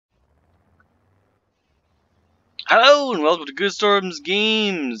Hello and welcome to Goodstorms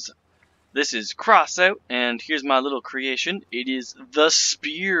Games. This is Crossout, and here's my little creation. It is the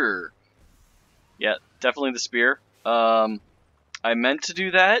spear. Yeah, definitely the spear. I meant to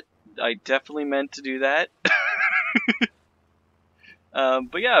do that. I definitely meant to do that.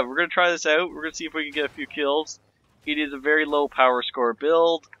 But yeah, we're gonna try this out. We're gonna see if we can get a few kills. It is a very low power score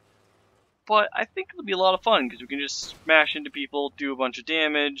build, but I think it'll be a lot of fun because we can just smash into people, do a bunch of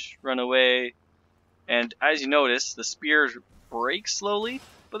damage, run away. And as you notice, the spears break slowly,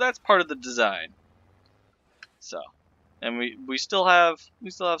 but that's part of the design. So, and we still have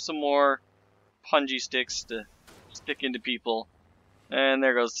some more punji sticks to stick into people, and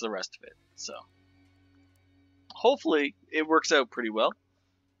there goes the rest of it. So, hopefully it works out pretty well.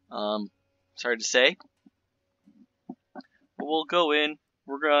 It's hard to say, but we'll go in.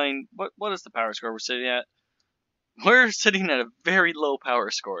 We're going. What is the power score we're sitting at? We're sitting at a very low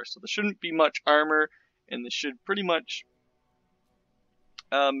power score, so there shouldn't be much armor, and this should pretty much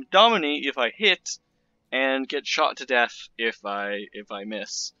dominate if I hit, and get shot to death if I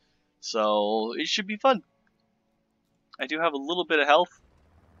miss. So it should be fun. I do have a little bit of health,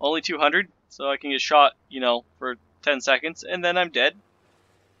 only 200, so I can get shot, for 10 seconds, and then I'm dead.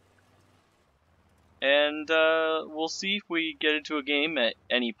 And we'll see if we get into a game at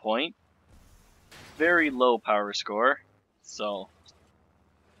any point. Very low power score, so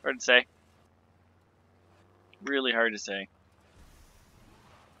hard to say. Really hard to say.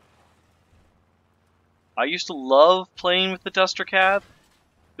 I used to love playing with the Duster Cab,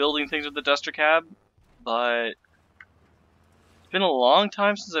 building things with the Duster Cab, but it's been a long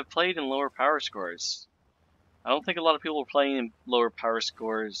time since I've played in lower power scores. I don't think a lot of people are playing in lower power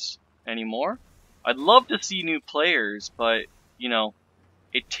scores anymore. I'd love to see new players, but,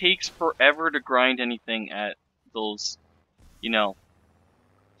 it takes forever to grind anything at those,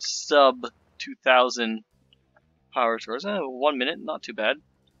 sub 2000 power scores. 1 minute, not too bad.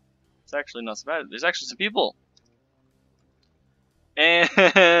 It's actually not so bad. There's actually some people. And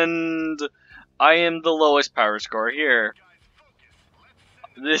I am the lowest power score here.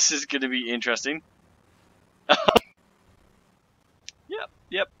 This is going to be interesting.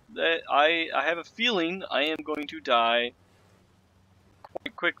 Yep. I have a feeling I am going to die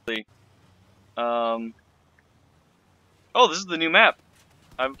quite quickly. Oh, this is the new map.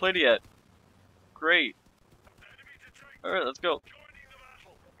 I haven't played it yet. Great. Alright, let's go.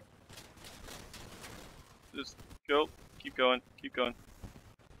 Just go. Keep going. Keep going.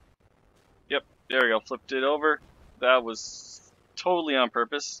 Yep, there we go. Flipped it over. That was totally on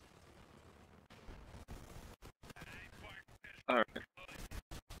purpose. Alright.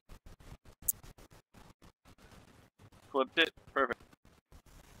 Flipped it. Perfect.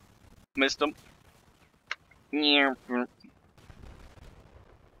 Missed him.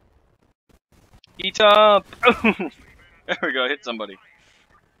 Eat up! There we go, hit somebody.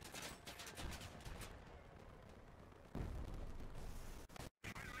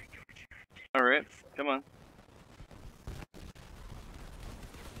 Alright, come on.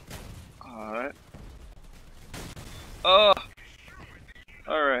 Alright. Oh!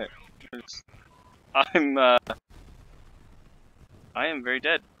 Alright. I am very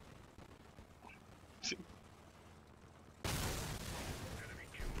dead.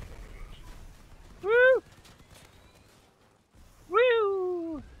 Woo!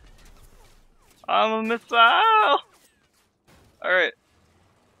 Woo! I'm a missile! Alright.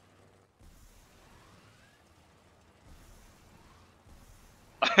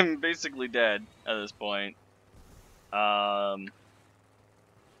 I'm basically dead at this point. There's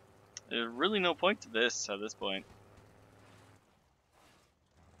really no point to this at this point.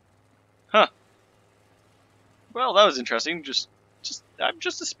 Huh. Well, that was interesting. I'm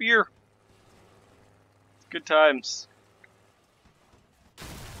just a spear. Good times.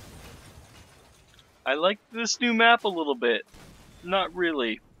 I like this new map a little bit. Not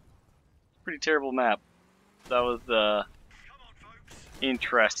really. Pretty terrible map. That was,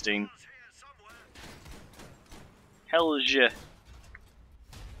 interesting. Hell is ya.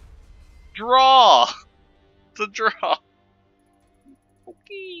 Draw! It's a draw.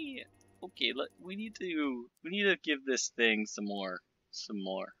 Okay. Okay, we need to give this thing some more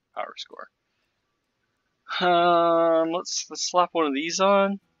power score. Let's slap one of these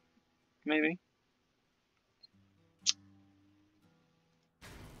on, maybe.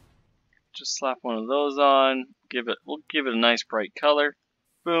 Just slap one of those on. We'll give it a nice bright color.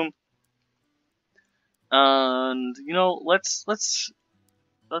 Boom. And let's put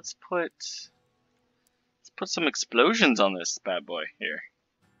some explosions on this bad boy here.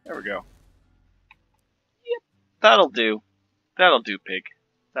 There we go. Yep, that'll do. That'll do, pig.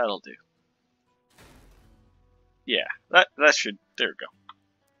 That'll do. Yeah, that should, there we go.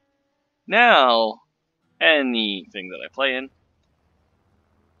 Now, anything that I play in.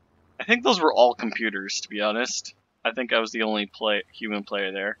 I think those were all computers, to be honest. I think I was the only human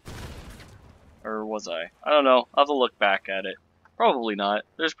player there. Or was I? I don't know. I'll have to look back at it. Probably not.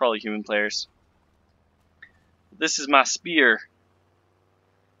 There's probably human players. This is my spear.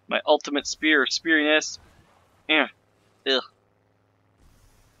 My ultimate spear. Speariness. Yeah. Ugh.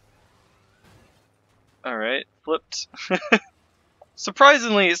 Alright. Flipped.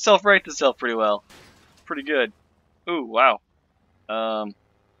 Surprisingly, it self-rights itself pretty well. Pretty good. Ooh, wow. A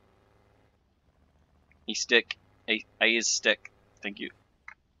stick. I use stick. Thank you.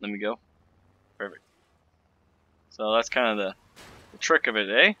 Let me go. Perfect. So that's kind of the trick of it,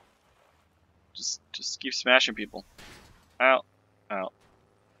 eh? Just keep smashing people. Ow. Ow.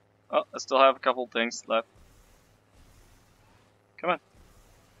 Oh, I still have a couple things left. Come on.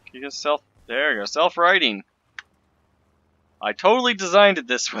 You can there you go. Self-righting. I totally designed it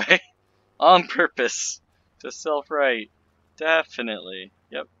this way. On purpose. To self-right. Definitely.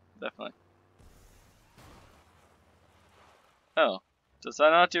 Yep, definitely. Oh. Does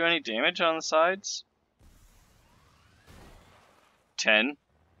that not do any damage on the sides? 10.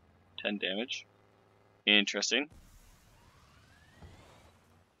 10 damage. Interesting.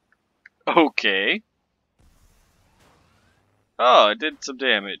 Okay. Oh, it did some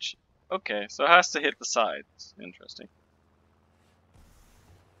damage. Okay, so it has to hit the sides. Interesting.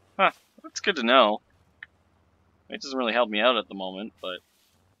 Huh, that's good to know. It doesn't really help me out at the moment, but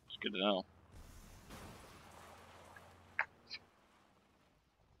it's good to know.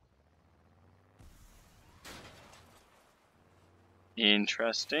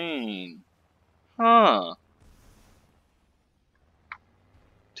 Interesting. Huh.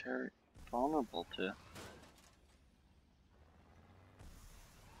 They're vulnerable to...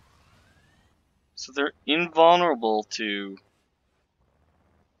 So they're invulnerable to...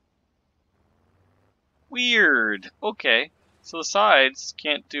 Weird. Okay. So the sides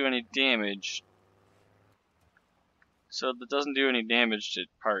can't do any damage. So that doesn't do any damage to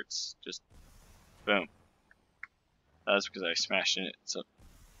parts. Just boom. That's because I smashed in it. So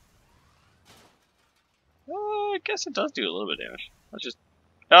I guess it does do a little bit of damage. Let's just...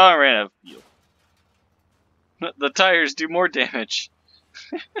 Oh, I ran out of fuel. The tires do more damage.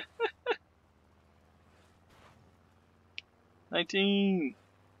 19.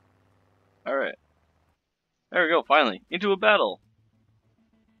 Alright. There we go, finally. Into a battle.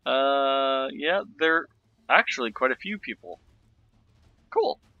 Yeah, there are actually quite a few people.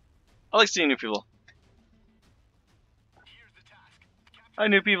 Cool. I like seeing new people. Hi,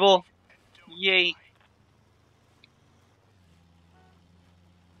 new people. Yay.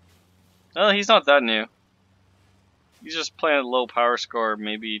 Oh, he's not that new. He's just playing a low power score,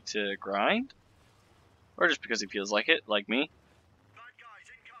 maybe to grind? Or just because he feels like it, like me.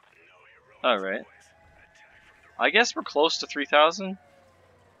 Alright. I guess we're close to 3,000?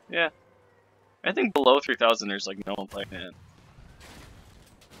 Yeah. I think below 3,000 there's like no one playing it.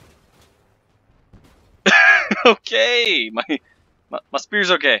 Okay! My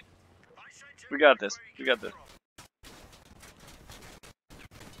spear's okay. We got this. We got this.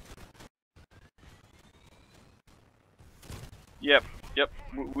 Yep. Yep.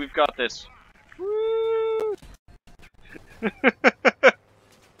 We've got this. Woo!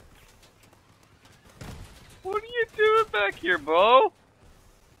 What are you doing back here, Bo?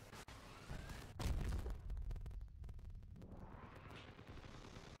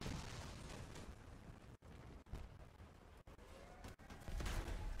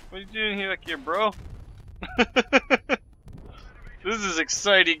 What are you doing here back here, bro? This is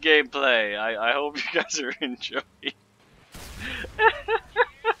exciting gameplay. I hope you guys are enjoying.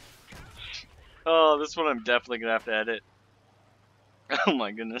 Oh, this one I'm definitely gonna have to edit. Oh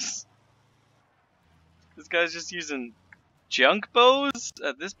my goodness. This guy's just using junk bows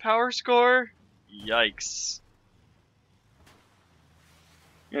at this power score? Yikes.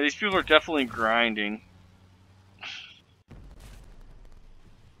 Yeah, these people are definitely grinding.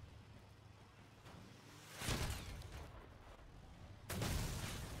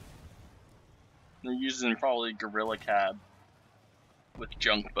 They're using probably Gorilla Cab with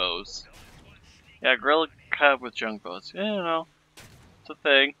junk bows. Yeah, Gorilla Cab with junk bows. Yeah, I don't know. It's a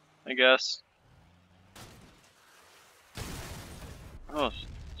thing, I guess. Oh,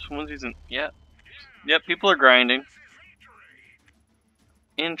 someone's using... Yeah. Yep, people are grinding.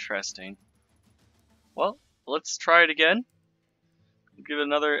 Interesting. Well, let's try it again. Give it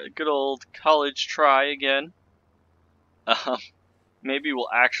another good old college try again. Maybe we'll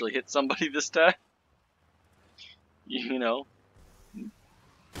actually hit somebody this time. You know.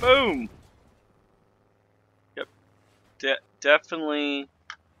 Boom! Yep. Definitely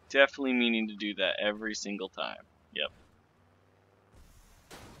meaning to do that every single time. Yep.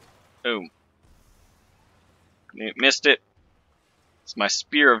 Boom. Missed it. It's my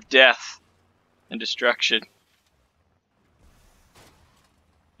spear of death and destruction.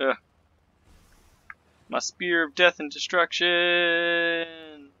 Ugh. My spear of death and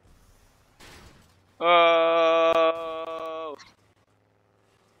destruction. Oh.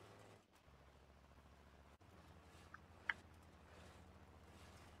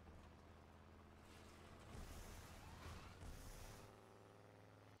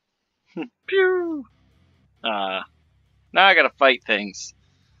 Pew. Now I gotta fight things.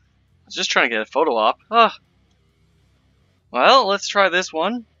 I was just trying to get a photo op. Well, let's try this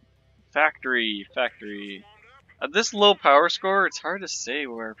one. Factory. At this low power score, it's hard to say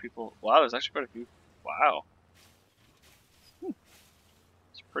where people... Wow, there's actually quite a few... Wow.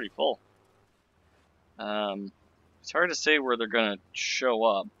 It's pretty full. It's hard to say where they're gonna show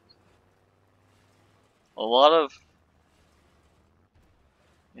up. A lot of...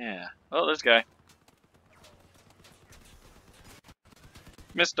 Yeah. Oh, there's a guy.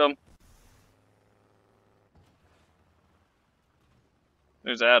 Missed him.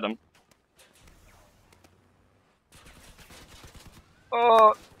 There's Adam.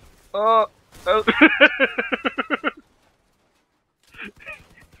 Oh!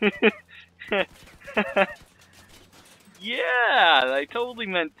 Yeah, I totally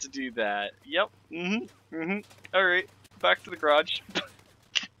meant to do that. Yep. Alright, back to the garage.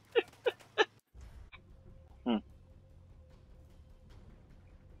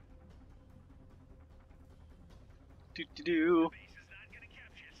 Do.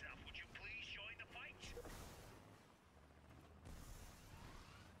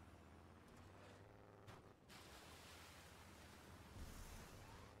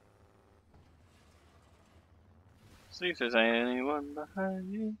 See if there's anyone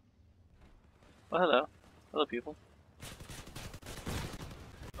behind you. Oh, hello. Hello, people.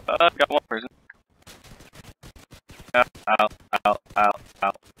 Got one person. Ow.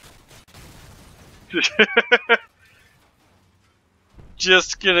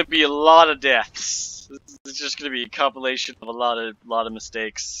 Just gonna be a lot of deaths. This is just gonna be a compilation of a lot of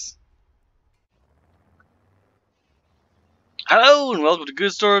mistakes. Hello and welcome to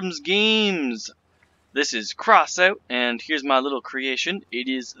Goodstorms Games. This is Crossout, and here's my little creation. It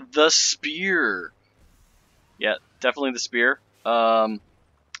is the spear. Yeah, definitely the spear. I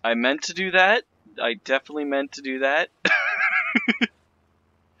meant to do that. I definitely meant to do that.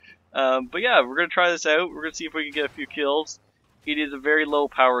 But yeah, we're gonna try this out. We're gonna see if we can get a few kills. It is a very low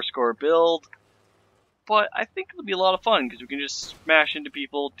power score build, but I think it'll be a lot of fun because we can just smash into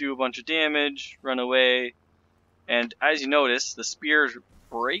people, do a bunch of damage, run away, and as you notice, the spears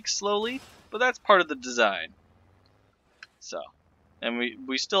break slowly, but that's part of the design. So, and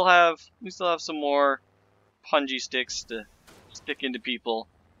we still have some more punji sticks to stick into people,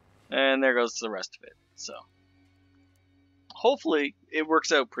 and there goes the rest of it. So, hopefully it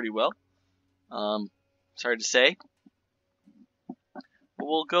works out pretty well. It's hard to say. But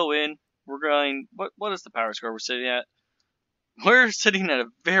we'll go in. We're going. What is the power score we're sitting at? We're sitting at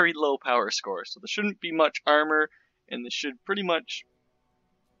a very low power score, so there shouldn't be much armor, and this should pretty much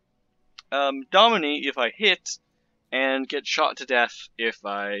dominate if I hit, and get shot to death if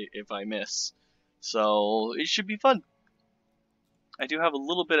I miss. So it should be fun. I do have a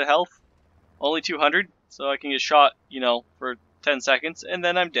little bit of health, only 200, so I can get shot, for 10 seconds, and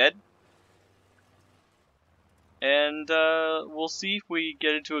then I'm dead. And we'll see if we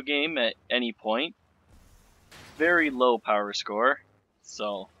get into a game at any point. Very low power score,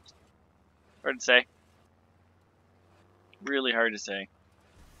 so hard to say. Really hard to say.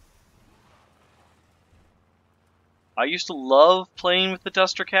 I used to love playing with the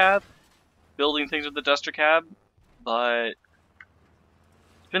Duster Cab, building things with the Duster Cab, but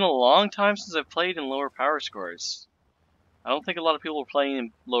it's been a long time since I've played in lower power scores. I don't think a lot of people are playing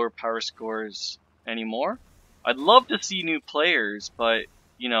in lower power scores anymore. I'd love to see new players, but,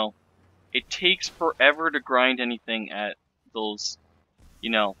 it takes forever to grind anything at those,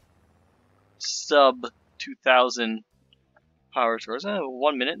 sub 2000 power scores.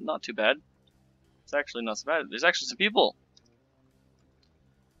 1 minute, not too bad. It's actually not so bad. There's actually some people.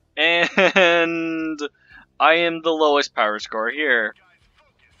 And I am the lowest power score here.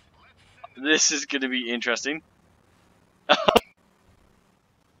 This is going to be interesting.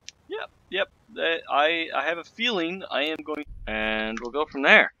 Yep. I have a feeling I am going, and we'll go from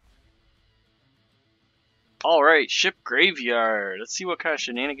there. Alright, ship graveyard. Let's see what kind of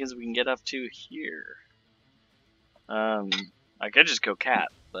shenanigans we can get up to here. I could just go cat,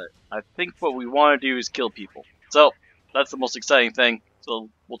 but I think what we want to do is kill people. So, That's the most exciting thing. So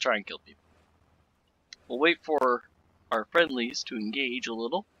we'll try and kill people. We'll wait for our friendlies to engage a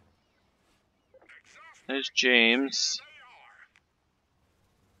little. There's James.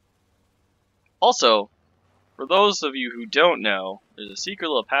 Also, for those of you who don't know, there's a secret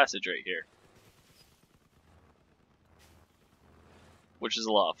little passage right here, which is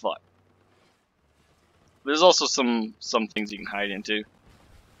a lot of fun. There's also some things you can hide into.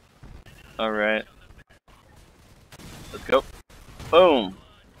 Alright. Let's go. Boom!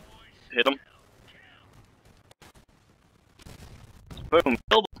 Hit him. Boom!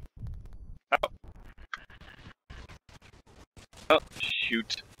 Killed him! Ow. Oh,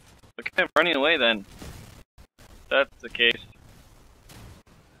 shoot. Look at him running away then. That's the case.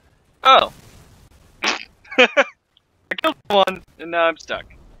 Oh! I killed one, and now I'm stuck.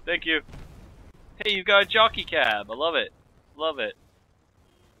 Thank you. Hey, you got a jockey cab. I love it. Love it.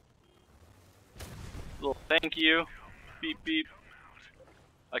 Little thank you. Beep beep.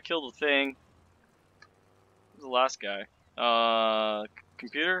 I killed the thing. Who's the last guy?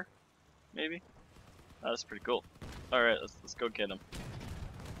 Computer? Maybe? Oh, that's pretty cool. Alright, let's go get him.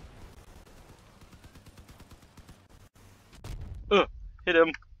 Ugh! Hit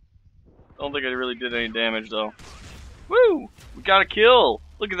him. I don't think I really did any damage though. Woo! We got a kill!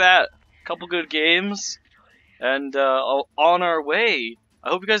 Look at that! Couple good games. And on our way. I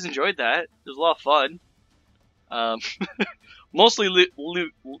hope you guys enjoyed that. It was a lot of fun. Mostly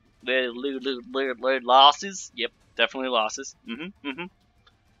losses. Yep, definitely losses.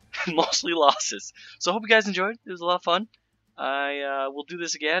 Mostly losses. So I hope you guys enjoyed. It was a lot of fun. I will do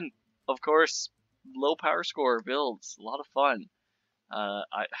this again. Of course, low power score builds. A lot of fun.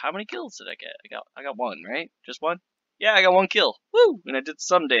 How many kills did I get? I got one, right? Just one? Yeah, I got one kill. Woo! And I did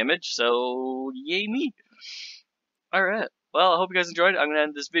some damage, so yay me. Alright. Well, I hope you guys enjoyed. I'm gonna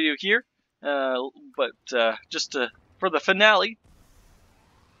end this video here. Just for the finale,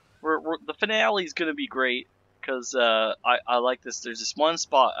 the finale is gonna be great because I like this. There's this one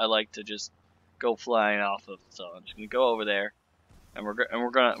spot I like to just go flying off of, so I'm just gonna go over there, and we're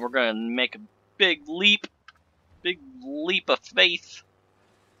gonna make a big leap of faith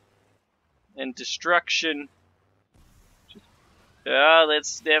and destruction. Oh,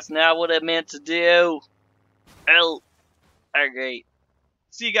 that's not what I meant to do. Oh, alright.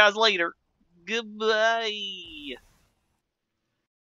 See you guys later. Goodbye.